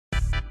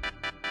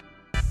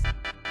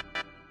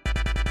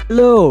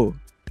Hello,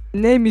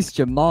 my name is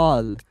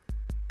Jamal.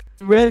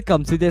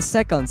 Welcome to the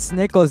second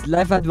Snako's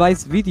life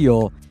advice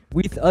video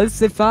with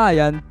Alcify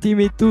and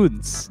Timmy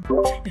Toons.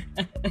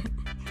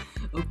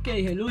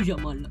 Okay, hello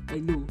Jamal.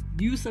 Hello.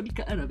 Do you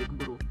speak Arabic,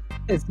 bro?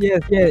 Yes,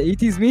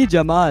 it is me,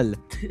 Jamal.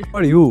 How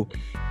are you?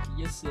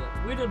 Yes, sir.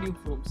 Where are you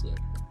from, sir?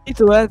 Need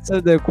to answer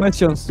the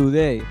questions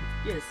today.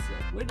 Yes, sir.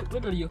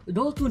 Where are you?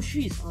 Dalton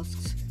Cheese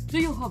asks, do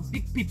you have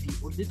big pee-pee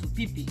or little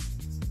pee-pee?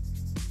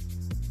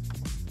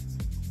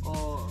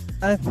 Or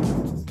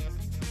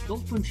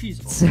Dalton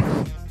Cheese asks,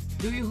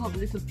 do you have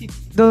little pee-pee?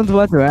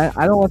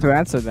 I don't want to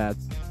answer that.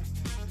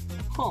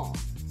 Huh.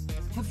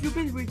 Have you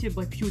been rated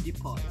by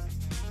PewDiePie?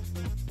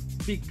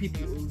 Big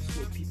pee-pee or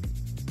small pee-pee?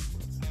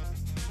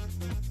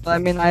 I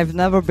mean, I've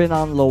never been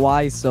on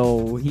Lowai,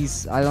 so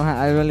I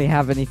don't really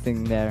have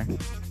anything there.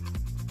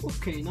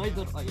 Okay,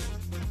 neither I am.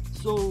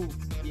 So,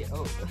 yeah,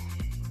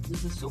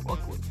 this is so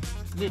awkward.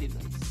 Very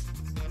nice.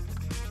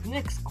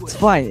 Next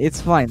question.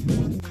 It's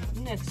fine.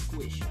 Next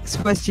question. This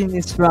question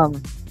is from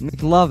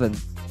McLovin.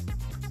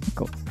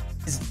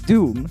 Is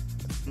Doom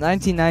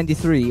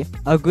 1993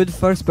 a good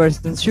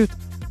first-person shooter?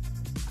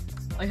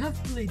 I have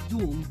played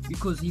Doom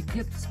because he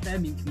kept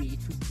spamming me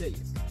to play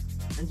it.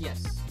 And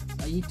yes,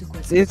 I need to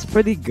question. It's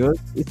pretty good.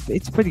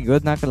 It's pretty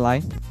good, not gonna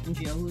lie.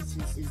 Yeah,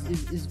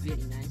 is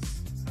very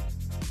nice.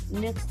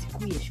 Next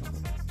question.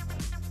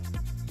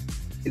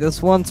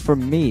 This one's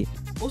from me.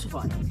 Also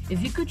fine.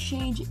 If you could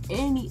change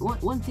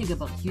one thing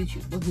about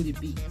YouTube, what would it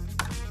be?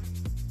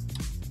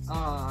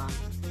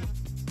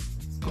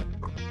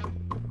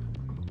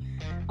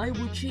 I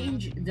would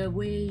change the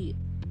way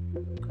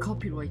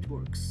copyright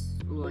works,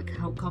 or like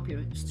how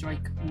copyright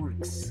strike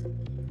works.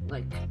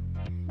 Like,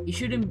 you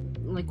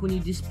shouldn't, like, when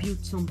you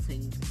dispute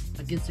something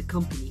against a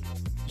company,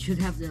 you should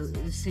have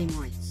the same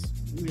rights.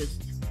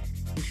 Just,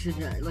 you should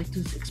like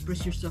to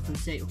express yourself and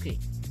say, okay,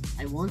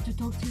 I want to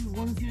talk to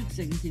one of your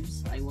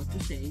executives. I want to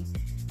say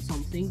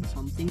something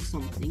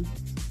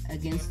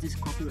against this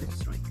copyright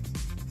strike.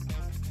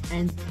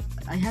 And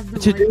I have the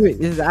What you right.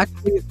 do is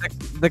actually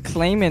the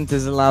claimant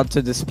is allowed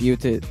to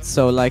dispute it.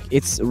 So like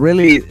it's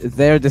really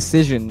their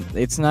decision.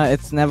 It's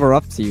never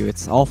up to you.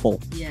 It's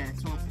awful. Yeah,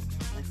 it's awful.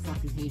 I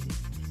fucking hate it.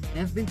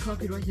 I've been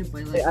copyrighted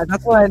by like. Yeah,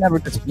 that's why I never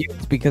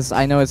dispute because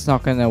I know it's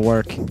not gonna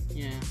work.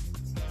 Yeah.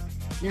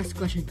 Next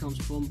question comes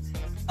from.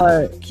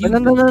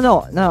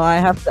 No. I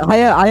have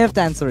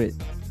to answer it.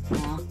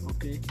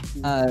 Okay.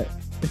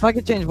 If I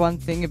could change one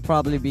thing, it'd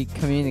probably be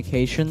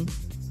communication.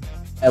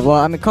 Well,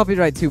 I mean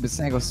copyright too, but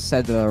Snako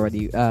said it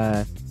already.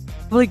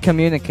 Probably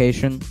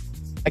communication.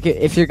 Like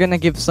if you're gonna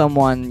give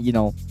someone,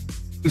 2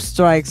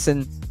 strikes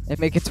and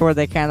make it to where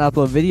they can't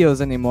upload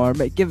videos anymore,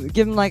 but give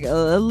them like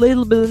a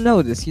little bit of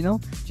notice,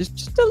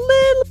 just a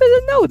little bit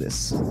of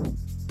notice.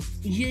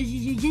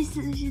 Just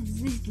a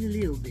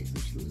little bit,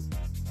 actually.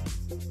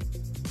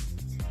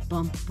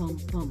 Bum.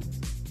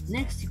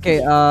 Next.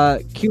 Okay,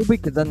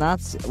 Cubic the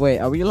Nazi. Wait,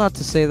 are we allowed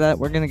to say that?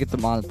 We're gonna get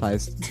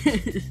demonetized.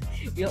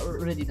 We are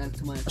already done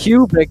to my.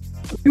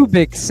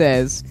 Cubic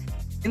says,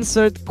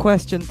 insert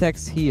question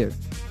text here.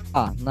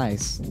 Ah,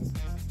 nice.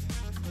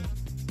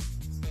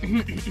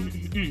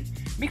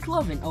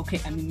 McLovin,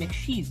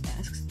 McShees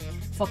asks,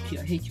 fuck you,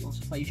 I hate you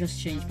also, if I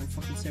just changed my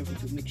fucking server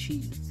to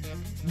McShees.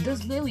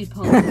 Does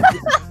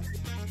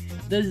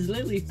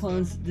Lily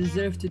Pons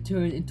deserve to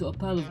turn into a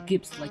pile of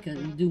gips like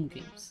in Doom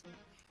games?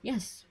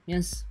 Yes,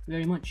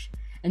 very much.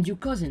 And your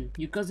cousin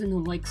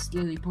who likes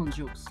Lily Pons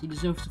jokes, he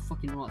deserves to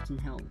fucking rot in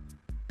hell.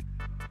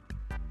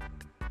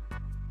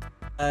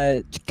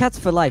 Cats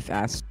for Life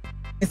asks,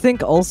 I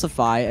think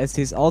Alcify as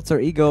his alter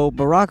ego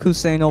Barack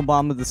Hussein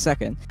Obama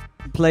II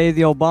play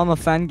the Obama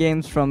fan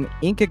games from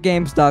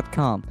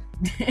IncaGames.com.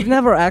 I've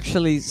never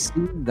actually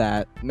seen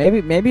that.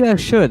 Maybe I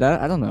should.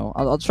 I don't know.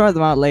 I'll try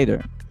them out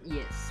later.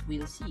 Yes,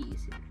 we'll see.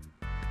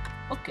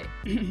 Okay.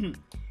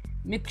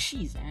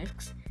 McShees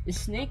asks, is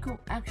Snako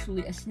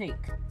actually a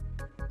snake?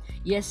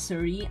 Yes,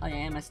 sirree, I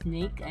am a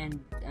snake, and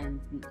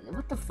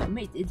what the fuck,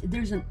 mate?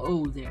 There's an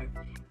O there.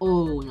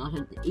 Oh, not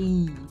an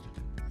E.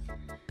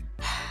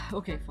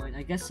 Okay, fine.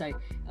 I guess I'm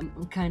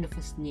kind of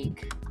a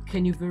snake.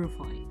 Can you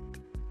verify?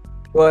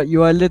 Well,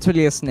 you are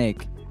literally a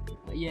snake.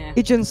 Yeah.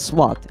 Agent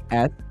SWAT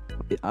asks.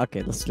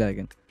 Okay, let's try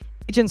again.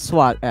 Agent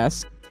SWAT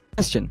asks,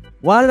 question,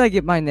 why did I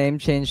get my name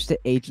changed to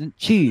Agent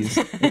Cheese?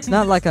 It's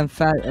not like I'm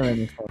fat or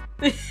anything.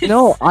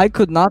 No, I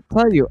could not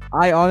tell you.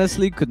 I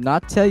honestly could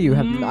not tell you.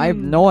 I have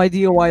no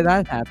idea why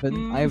that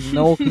happened. I have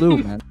no clue,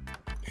 man.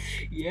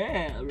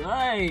 Yeah,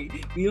 right.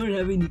 We don't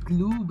have any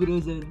clue,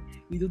 brother.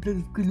 We don't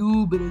have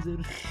clue,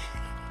 brother.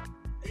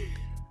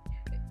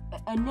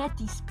 A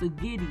natty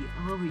spaghetti,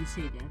 however you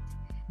say that.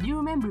 Do you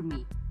remember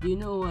me? Do you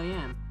know who I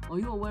am? Are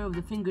you aware of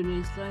the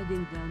fingernail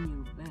sliding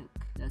down your back?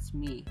 That's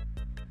me.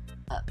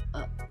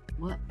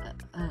 What?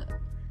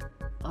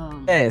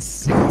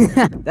 Yes.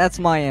 That's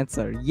my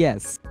answer.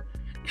 Yes.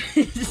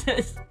 This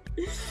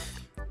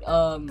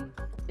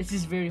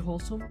is very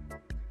wholesome.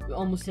 We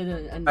almost said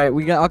it. Alright,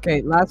 we got.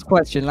 Okay, last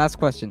question.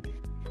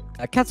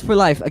 Cats for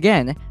Life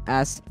again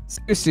asks,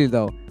 seriously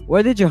though,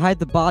 where did you hide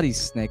the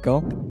bodies,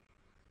 Snako?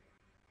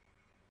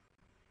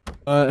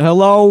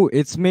 Hello,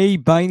 it's me,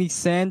 Bernie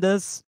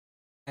Sanders,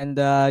 and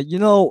I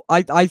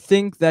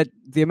think that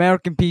the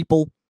American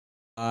people,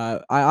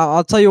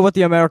 I'll tell you what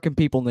the American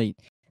people need.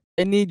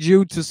 They need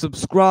you to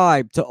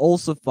subscribe to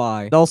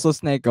Ulsify, and also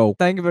Snako.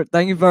 Thank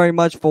you very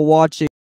much for watching.